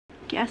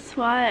Guess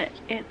what?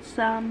 It's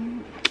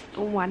 1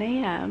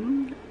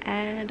 a.m.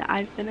 and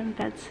I've been in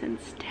bed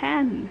since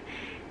 10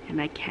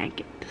 and I can't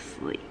get to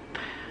sleep.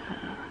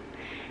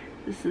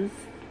 This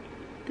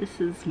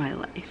is my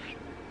life.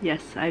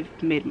 Yes,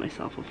 I've made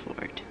myself a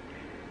fort.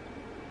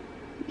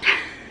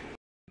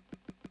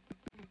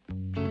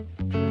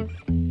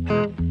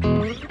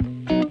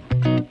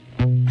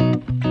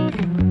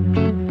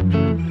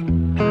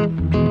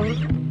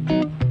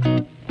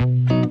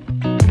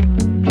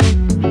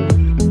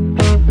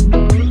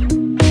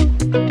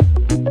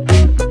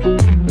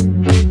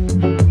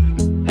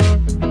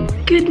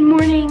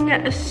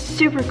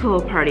 Super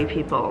cool party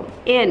people.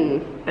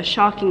 In a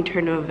shocking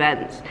turn of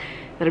events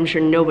that I'm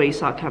sure nobody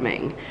saw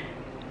coming,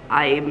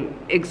 I'm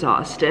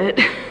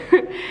exhausted.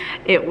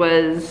 It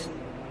was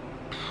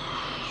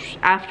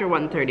after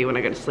 1:30 when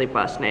I got to sleep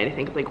last night. I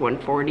think like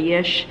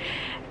 1:40-ish,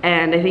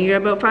 and I think I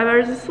got about 5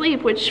 hours of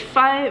sleep, which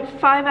five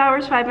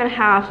hours,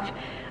 5.5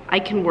 I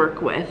can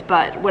work with,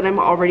 but when I'm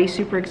already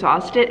super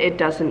exhausted, it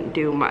doesn't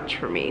do much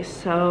for me.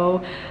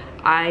 So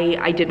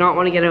I did not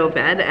want to get out of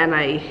bed, and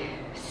I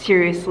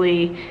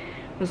seriously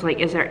was like,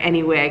 is there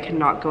any way I could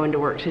not go into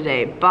work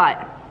today?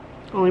 But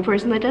only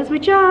person that does my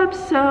job,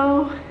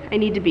 so I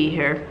need to be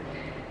here,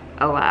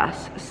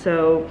 alas.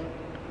 So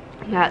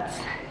that's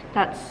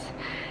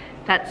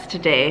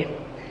today.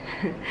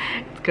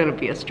 It's gonna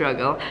be a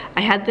struggle.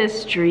 I had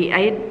this dream.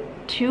 I had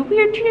 2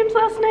 weird dreams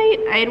last night.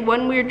 I had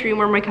one weird dream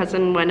where my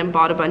cousin went and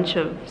bought a bunch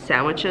of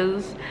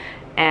sandwiches,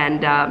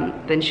 and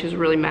then she was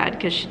really mad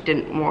because she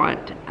didn't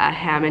want a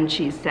ham and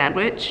cheese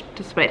sandwich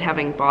despite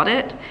having bought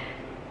it.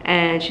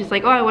 And she's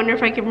like, oh, I wonder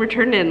if I can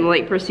return it, and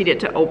like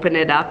proceeded to open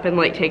it up and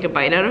like take a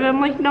bite out of it.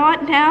 I'm like,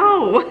 not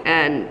now.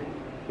 And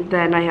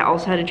then I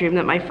also had a dream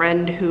that my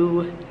friend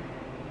who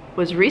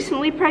was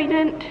recently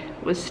pregnant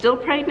was still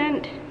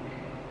pregnant,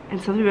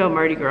 and something about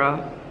Mardi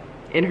Gras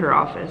in her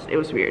office. It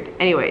was weird.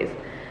 Anyways,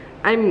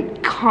 I'm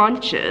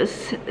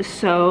conscious,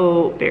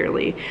 so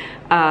barely.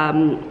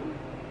 I'm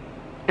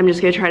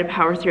just gonna try to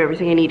power through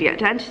everything I need to get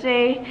done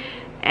today.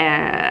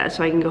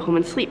 So I can go home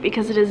and sleep,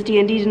 because it is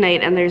D&D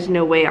tonight and there's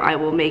no way I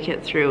will make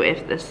it through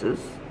if this is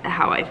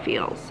how I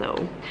feel.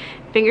 So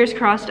fingers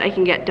crossed I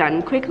can get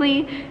done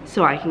quickly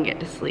so I can get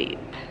to sleep.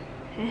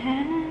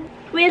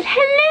 Well,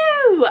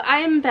 hello!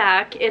 I'm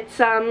back. It's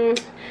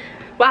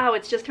wow,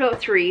 it's just about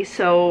 3,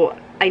 so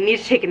I need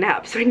to take a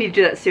nap, so I need to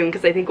do that soon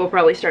because I think we'll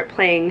probably start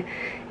playing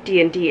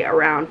D&D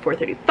around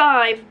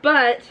 4:35,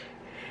 but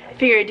I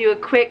figured I'd do a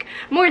quick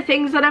more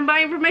things that I'm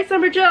buying for my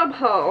summer job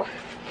haul.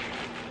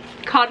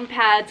 Cotton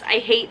pads, I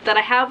hate that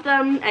I have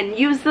them and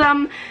use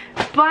them,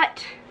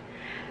 but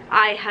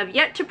I have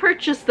yet to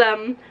purchase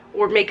them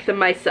or make them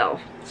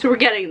myself. So we're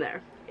getting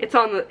there. It's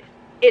on the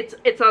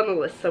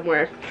list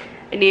somewhere.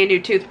 I need a new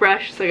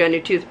toothbrush, so I got a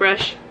new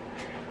toothbrush.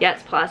 Yeah,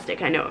 it's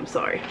plastic, I know, I'm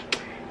sorry.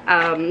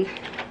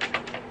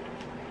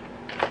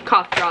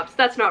 Cough drops,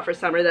 that's not for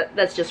summer,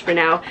 that's just for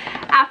now.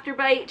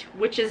 Afterbite,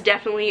 which is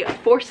definitely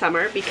for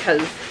summer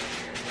because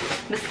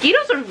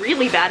mosquitoes are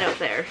really bad out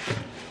there.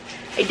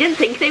 I didn't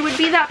think they would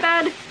be that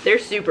bad. They're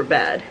super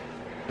bad.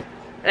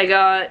 I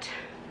got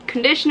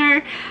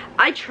conditioner.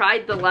 I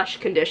tried the Lush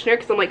conditioner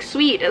because I'm like,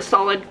 sweet, a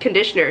solid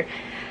conditioner.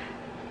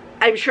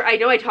 I'm sure, I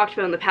know I talked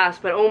about it in the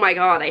past, but oh my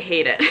god, I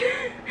hate it.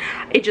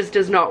 It just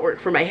does not work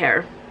for my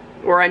hair.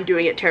 Or I'm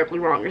doing it terribly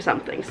wrong or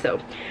something. So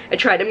I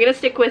tried. I'm gonna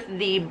stick with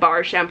the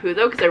bar shampoo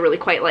though, because I really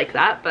quite like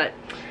that, but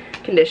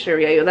conditioner,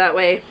 yeah, go that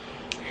way.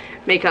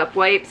 Makeup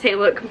wipes, hey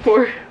look,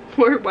 more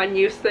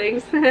one-use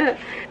things.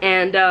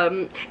 And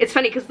it's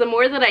funny because the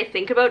more that I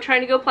think about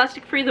trying to go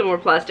plastic free, the more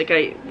plastic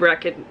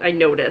I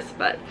notice,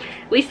 but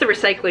at least the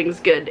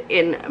recycling's good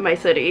in my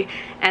city.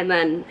 And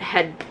then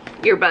head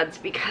earbuds,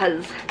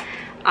 because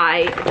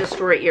I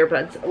destroy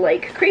earbuds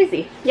like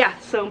crazy. Yeah,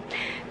 so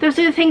those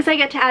are the things I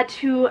get to add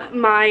to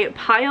my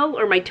pile,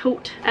 or my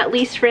tote at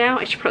least for now.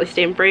 I should probably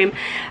stay in frame,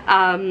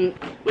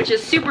 which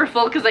is super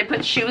full because I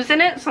put shoes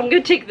in it, so I'm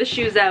gonna take the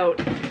shoes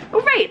out. Oh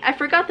right, I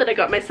forgot that I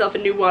got myself a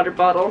new water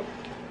bottle.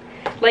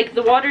 Like,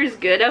 the water is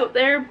good out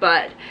there,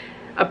 but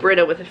a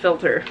Brita with a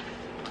filter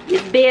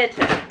is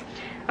better.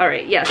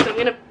 Alright, yeah, so I'm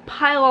gonna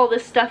pile all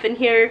this stuff in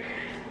here,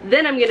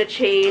 then I'm gonna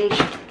change,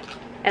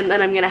 and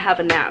then I'm gonna have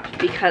a nap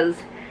because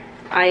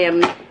I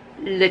am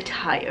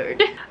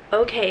tired.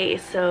 Okay,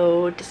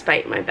 so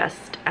despite my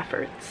best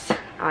efforts,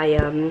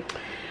 I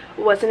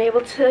wasn't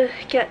able to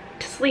get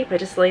to sleep. I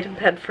just laid in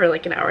bed for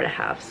like an hour and a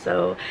half,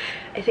 so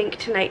I think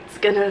tonight's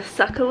gonna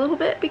suck a little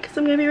bit because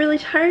I'm gonna be really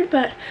tired,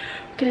 but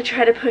I'm gonna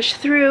try to push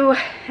through.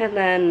 And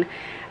then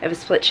I have a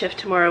split shift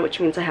tomorrow, which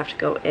means I have to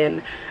go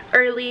in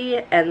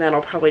early, and then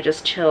I'll probably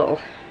just chill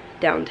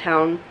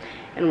downtown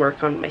and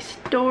work on my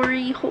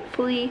story,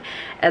 hopefully,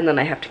 and then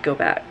I have to go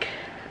back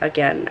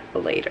again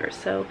later,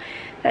 so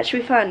that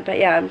should be fun. But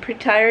yeah, I'm pretty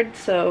tired,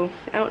 so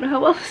I don't know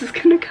how well this is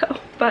gonna go,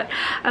 but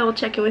I will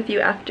check in with you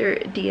after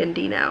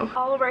D&D now.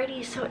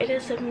 Alrighty, so it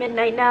is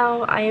midnight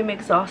now. I am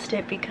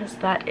exhausted because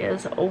that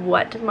is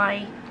what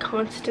my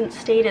constant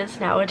state is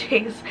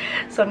nowadays,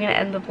 so I'm gonna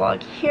end the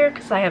vlog here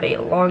because I have a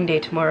long day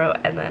tomorrow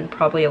and then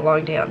probably a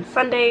long day on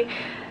Sunday.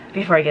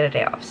 before I get a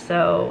day off.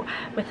 So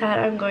with that,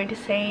 I'm going to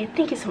say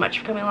thank you so much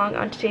for coming along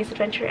on today's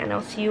adventure, and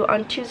I'll see you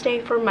on Tuesday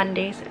for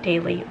Monday's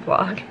daily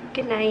vlog.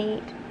 Good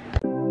night.